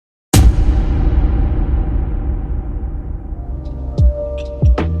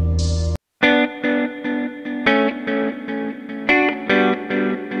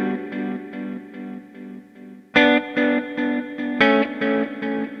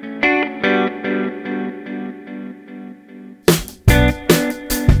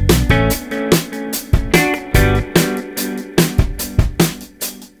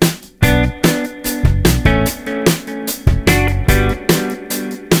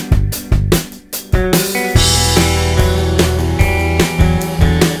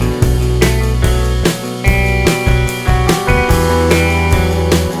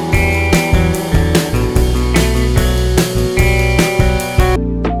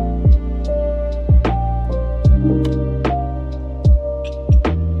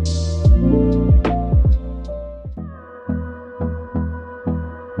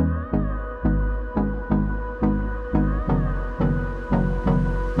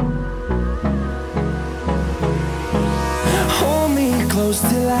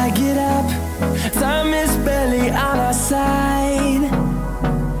close till I get up. Time is barely on our side.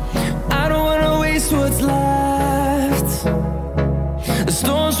 I don't wanna waste what's left. The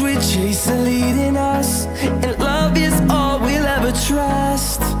storms we chase are leading us, and love is all we'll ever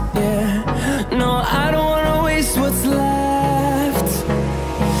trust. Yeah, no, I don't wanna waste what's left.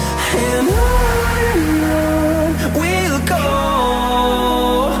 And on we'll go,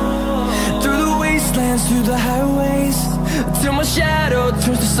 through the wastelands, through the highways, till my shadow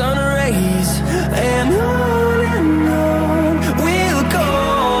turns to sun rays. And on we'll go,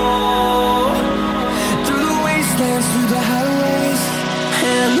 through the wastelands, through the highways,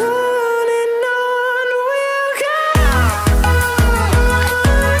 and on we'll go.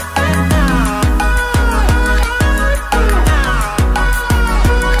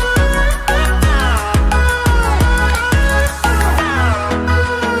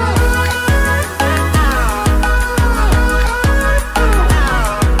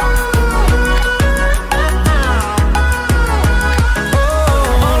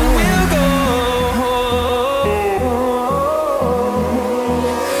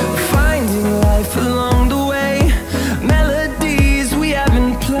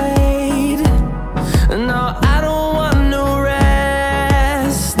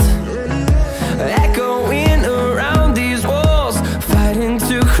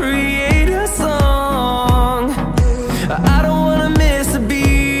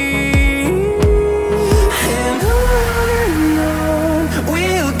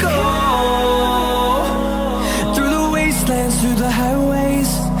 Through the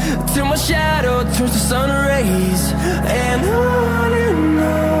highways, till my shadow turns to sun rays. And on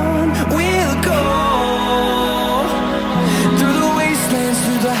we'll go, through the wastelands,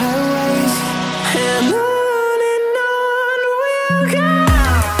 through the highways, and on we'll go.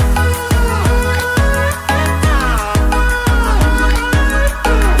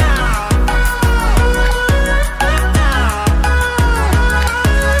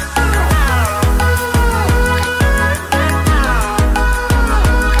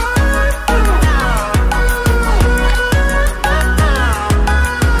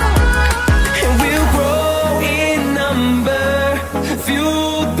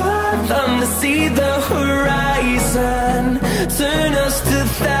 See the horizon turn us to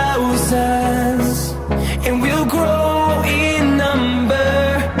thousands, and we'll grow in number,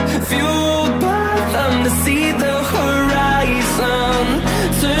 fueled by them. To see the horizon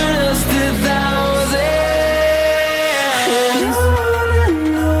turn us to thousands, and on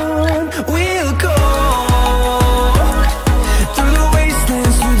we'll go, through the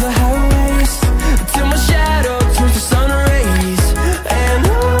wastelands, through the highways, till my shadow turns to sun rays. And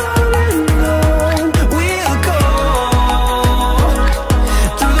we'll go,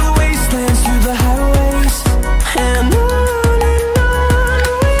 through the wastelands,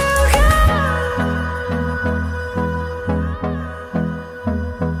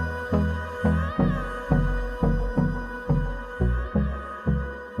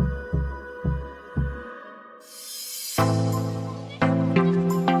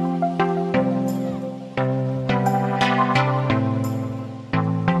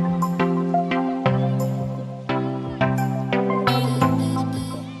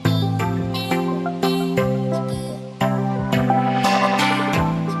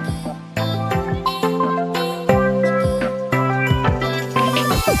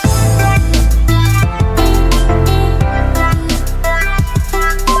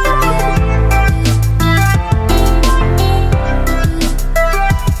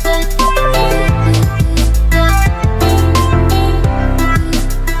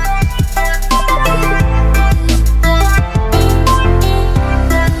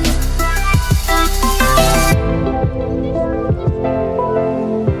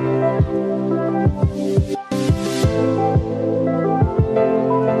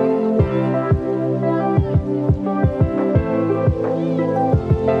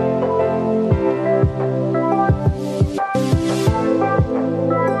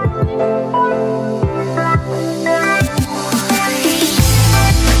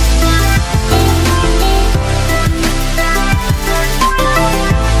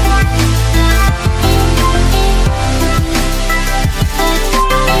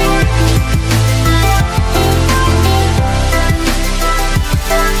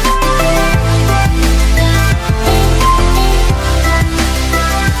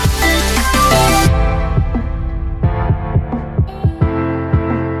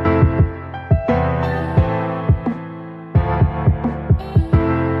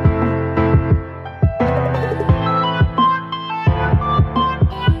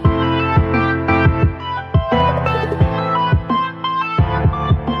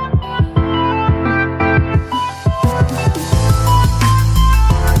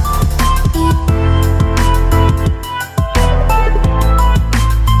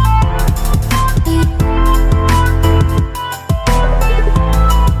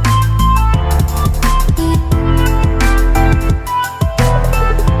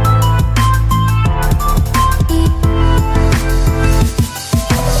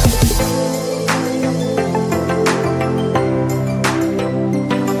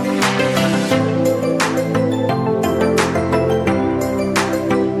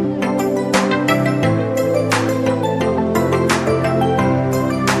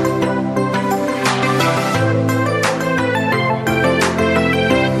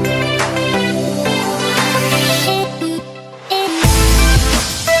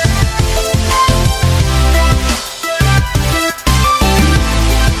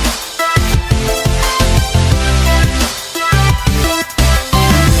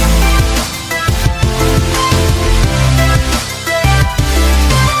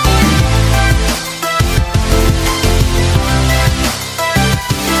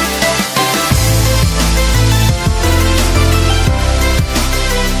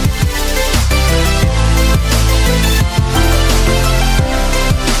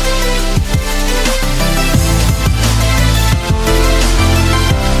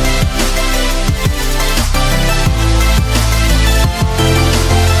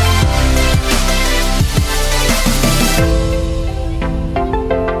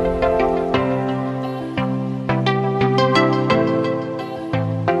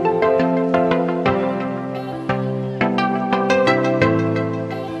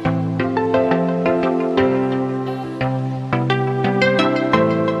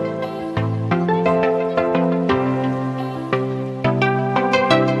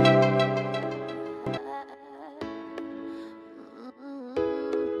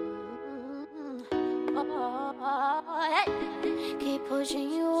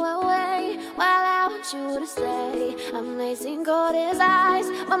 eyes,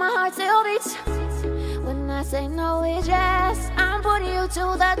 but my heart still beats. When I say no, it's yes. I'm putting you to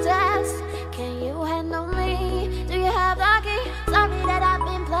the test. Can you handle me? Do you have the key? Sorry that I've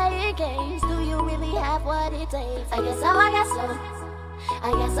been playing games. Do you really have what it takes? I guess so, I guess so.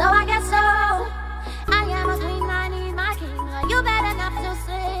 I guess so, I guess so. I am a queen, I need my king. Are you bad enough to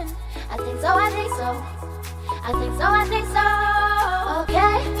sin? I think so, I think so. I think so, I think so.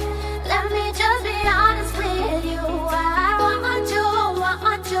 Okay, let me just be honest with you. I want you,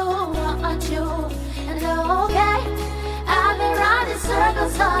 want you, want you. And okay, I've been running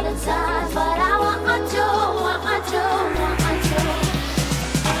circles all the time, but I want you, want you, want you.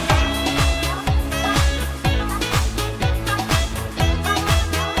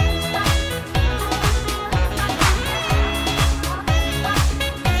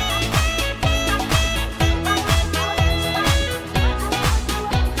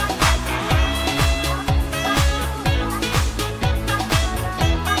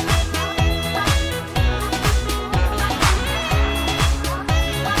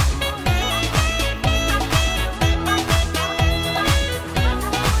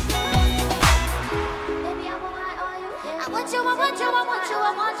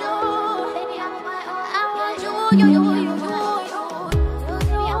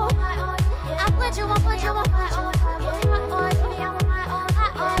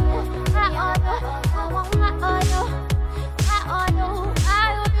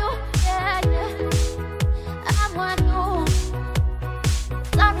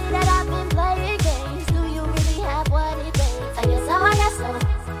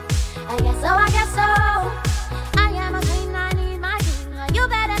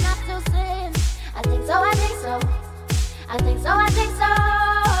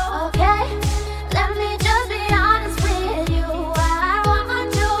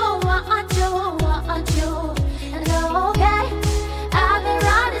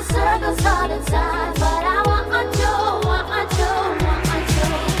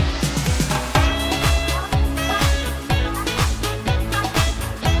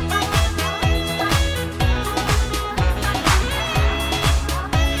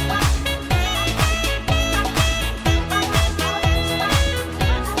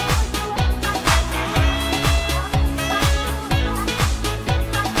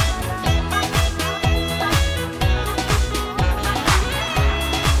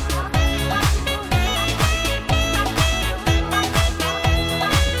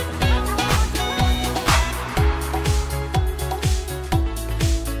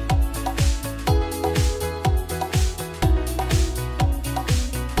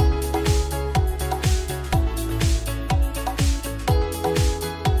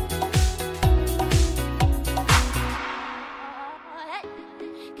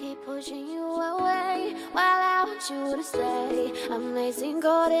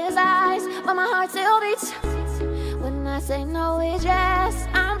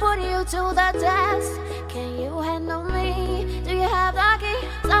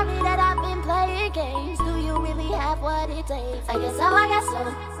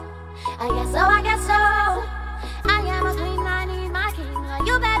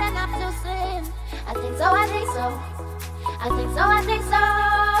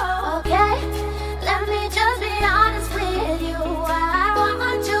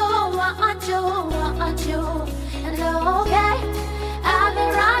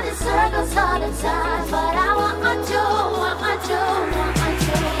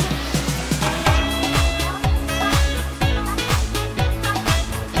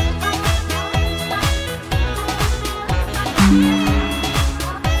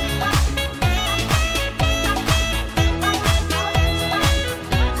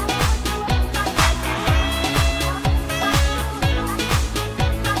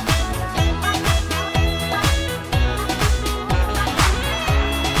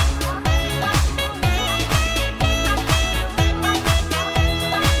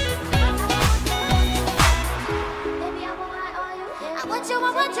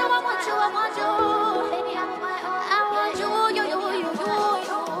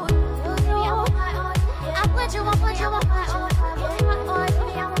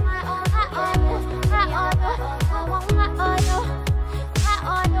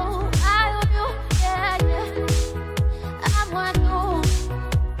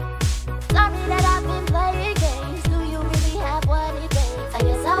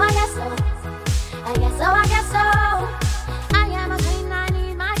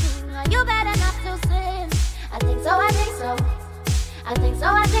 I think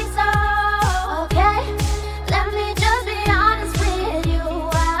so.